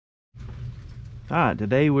Alright,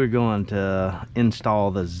 today we're going to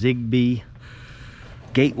install the Zigbee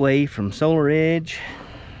Gateway from SolarEdge.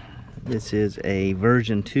 This is a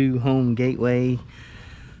version 2 home gateway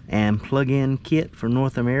and plug-in kit for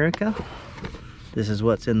North America. This is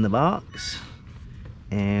what's in the box,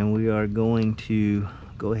 and we are going to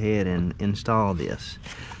go ahead and install this.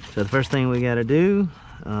 So the first thing we got to do,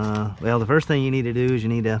 the first thing you need to do is you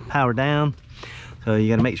need to power down. So you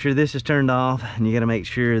got to make sure this is turned off, and you got to make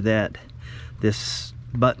sure that this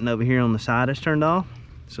button over here on the side is turned off.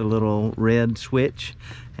 It's a little red switch,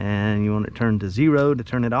 and you want it turned to 0 to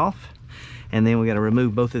turn it off. And then we got to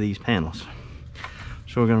remove both of these panels.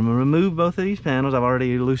 So we're going to remove both of these panels. I've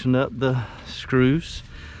already loosened up the screws.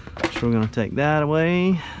 So we're going to take that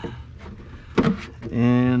away,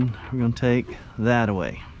 and we're going to take that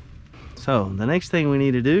away. So the next thing we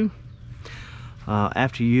need to do,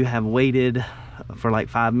 after you have waited for like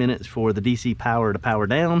 5 minutes for the DC power to power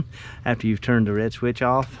down, after you've turned the red switch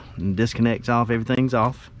off and disconnects off, everything's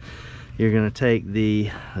off, you're going to take the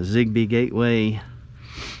Zigbee Gateway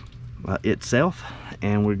itself,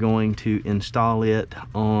 and we're going to install it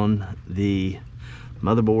on the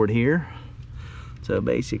motherboard here. So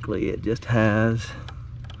basically it just has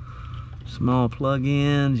small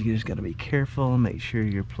plug-ins. You just got to be careful and make sure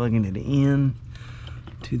you're plugging it in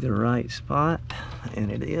to the right spot,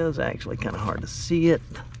 and it is actually kind of hard to see it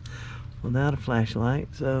without a flashlight,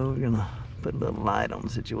 so we're gonna put a little light on the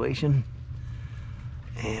situation.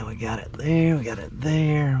 And we got it there, we got it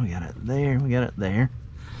there, we got it there, we got it there.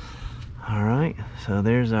 All right, so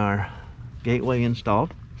there's our gateway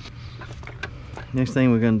installed. Next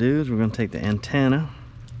thing we're going to do is we're going to take the antenna,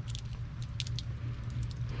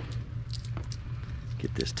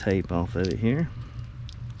 get this tape off of it here.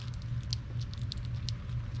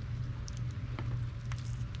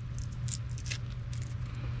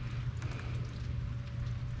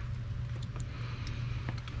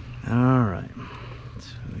 All right,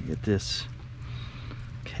 so we get this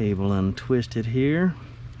cable untwisted here,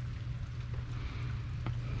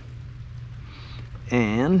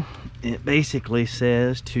 and it basically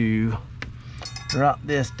says to drop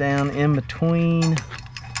this down in between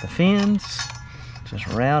the fins. Just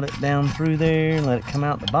route it down through there and let it come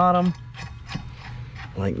out the bottom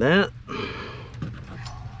like that.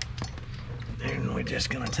 And we're just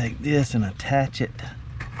gonna take this and attach it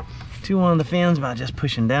to one of the fins by just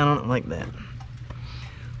pushing down on it like that.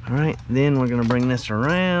 All right, then we're gonna bring this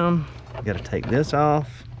around. We gotta take this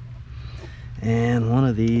off, and one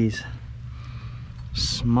of these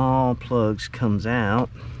small plugs comes out.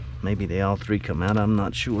 Maybe they all three come out, I'm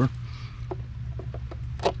not sure.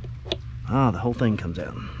 Ah, the whole thing comes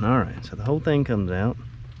out. All right, so the whole thing comes out,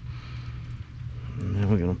 and then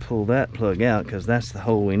we're gonna pull that plug out because that's the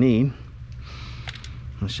hole we need.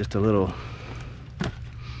 It's just a little,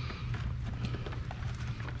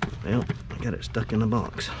 well, I got it stuck in the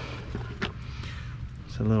box.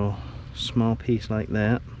 It's a little small piece like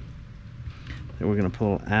that that we're gonna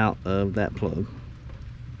pull out of that plug.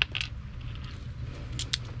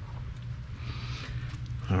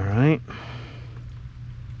 All right.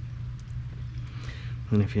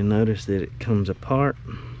 And if you notice that it comes apart,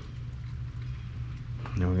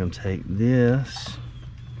 now we're going to take this,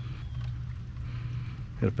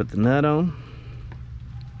 got to put the nut on,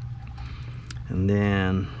 and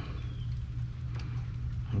then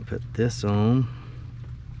we'll put this on.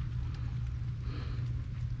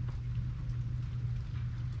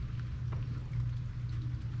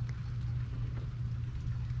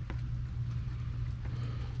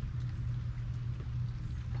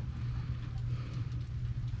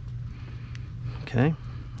 Okay,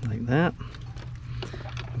 like that.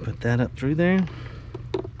 Put that up through there.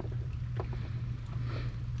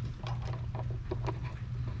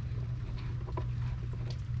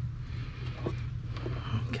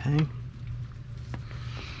 Okay.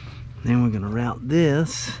 Then we're going to route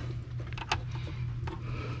this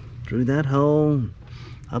through that hole,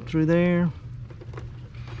 up through there,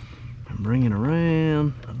 and bring it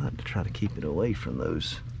around. I like to try to keep it away from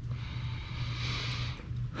those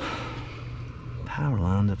power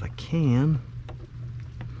lines if I can.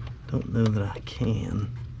 Don't know that I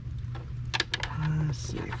can. Let's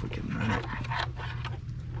see if we can run it.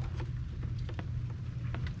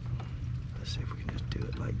 Let's see if we can just do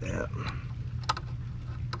it like that.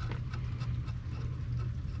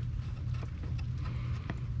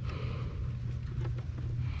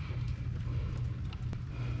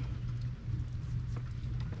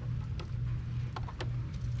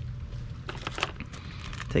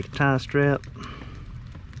 Take a tie strap,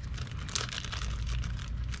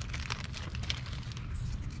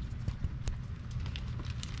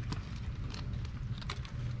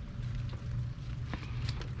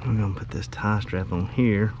 I'm gonna put this tie strap on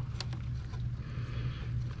here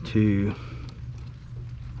to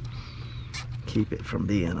keep it from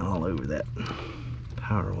being all over that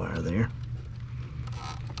power wire there.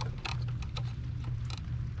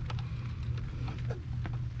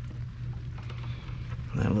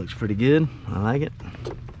 That looks pretty good. I like it.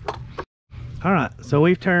 All right, so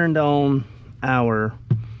we've turned on our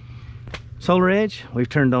SolarEdge. We've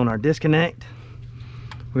turned on our disconnect.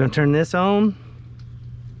 We're gonna turn this on.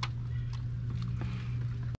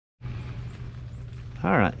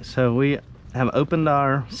 All right, so we have opened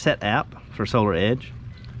our set app for SolarEdge,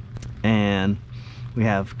 and we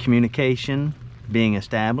have communication being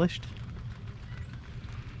established.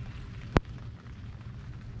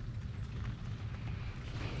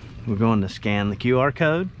 We're going to scan the QR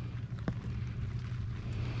code.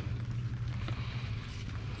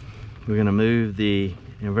 We're going to move the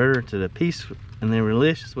inverter to the piece and then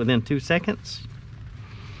release within 2 seconds.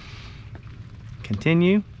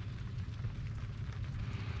 Continue.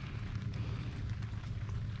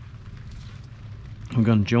 We're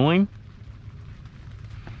going to join.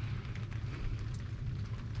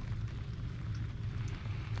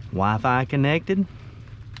 Wi-Fi connected.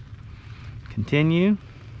 Continue.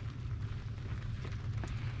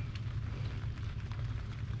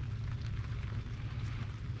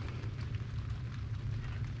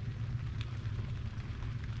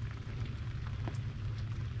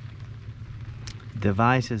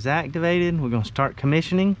 Device is activated. We're going to start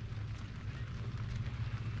commissioning.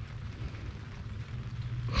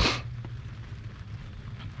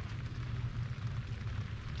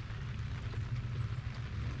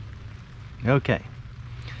 Okay.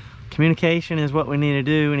 Communication is what we need to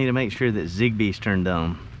do. We need to make sure that Zigbee's turned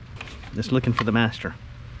on. Just looking for the master.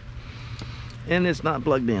 And it's not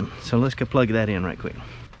plugged in. So let's go plug that in right quick.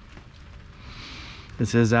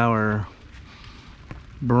 This is our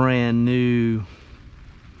brand new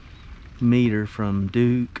meter from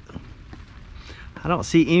Duke. I don't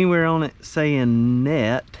see anywhere on it saying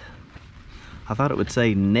net. I thought it would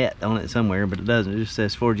say net on it somewhere, but it doesn't. It just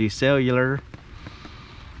says 4G cellular.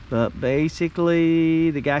 But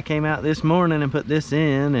basically, the guy came out this morning and put this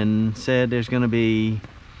in and said there's going to be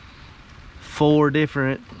 4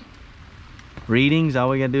 different readings. All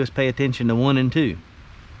we got to do is pay attention to 1 and 2.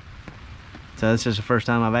 So this is the first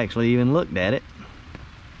time I've actually even looked at it.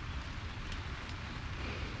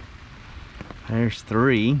 There's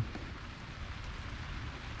 3.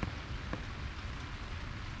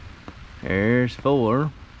 There's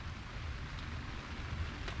 4.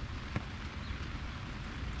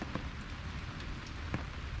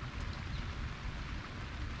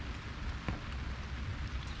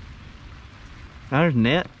 There's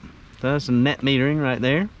net. So that's some net metering right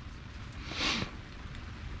there.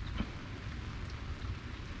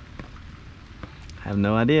 I have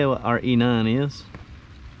no idea what our E9 is.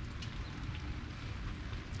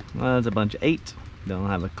 Well, there's a bunch of 8s. Don't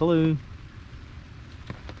have a clue.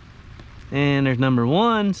 And there's number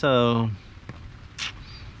 1, so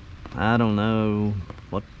I don't know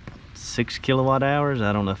what, 6 kilowatt hours.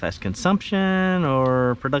 I don't know if that's consumption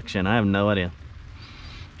or production. I have no idea.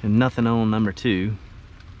 And nothing on number 2.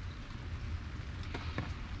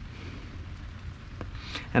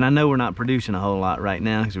 And I know we're not producing a whole lot right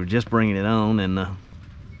now because we're just bringing it on, and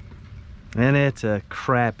it's a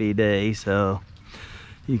crappy day, so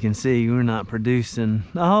you can see we're not producing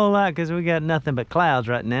a whole lot because we got nothing but clouds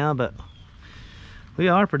right now, but we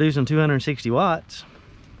are producing 260 watts.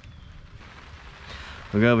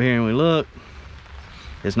 We go over here and we look.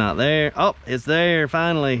 It's not there. Oh, it's there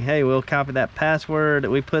finally. Hey, we'll copy that password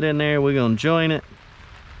that we put in there. We're gonna join it.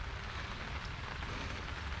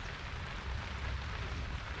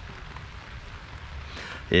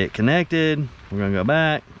 It connected. We're gonna go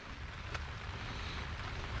back.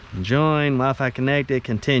 Join, Wi-Fi connected,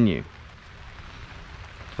 continue.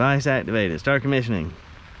 Device activated, start commissioning.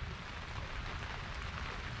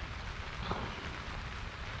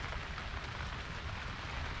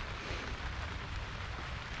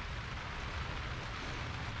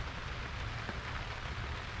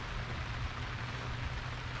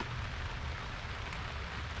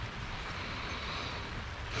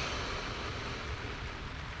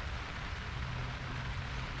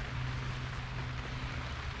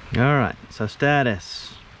 All right, so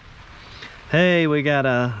status. Hey, we got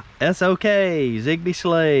a SOK, Zigbee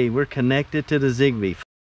slave. We're connected to the Zigbee.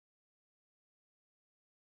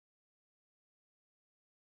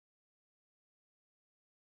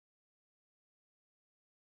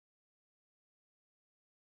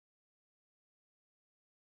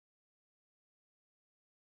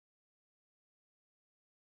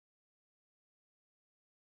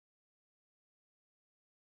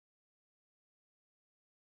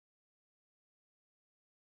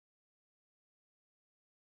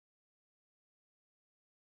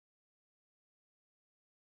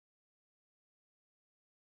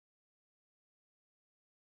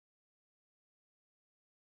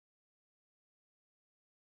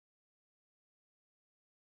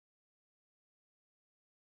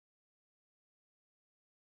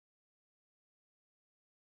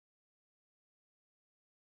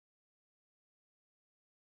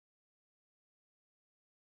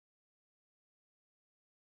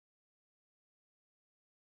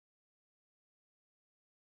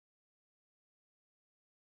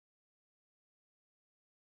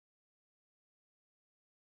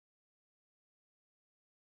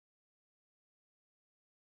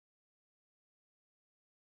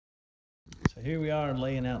 So here we are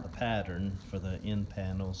laying out the pattern for the end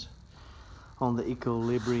panels on the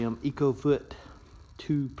Equilibrium EcoFoot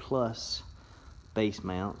 2 Plus base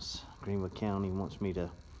mounts. Greenwood County wants me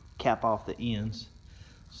to cap off the ends.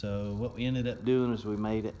 So what we ended up doing is we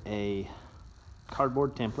made a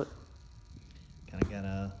cardboard template. Kind of got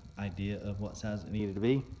an idea of what size it needed to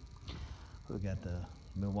be. We've got the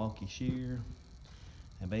Milwaukee shear,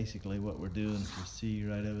 and basically what we're doing, if you see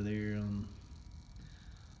right over there on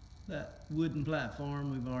that wooden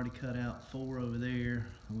platform, we've already cut out 4 over there.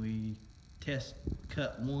 We test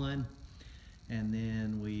cut 1, and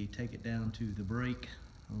then we take it down to the break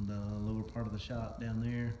on the lower part of the shop down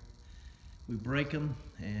there. We break them,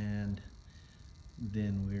 and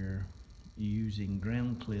then we're using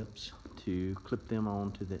ground clips to clip them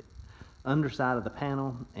onto the underside of the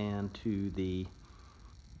panel and to the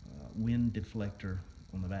wind deflector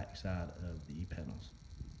on the back side of the panels.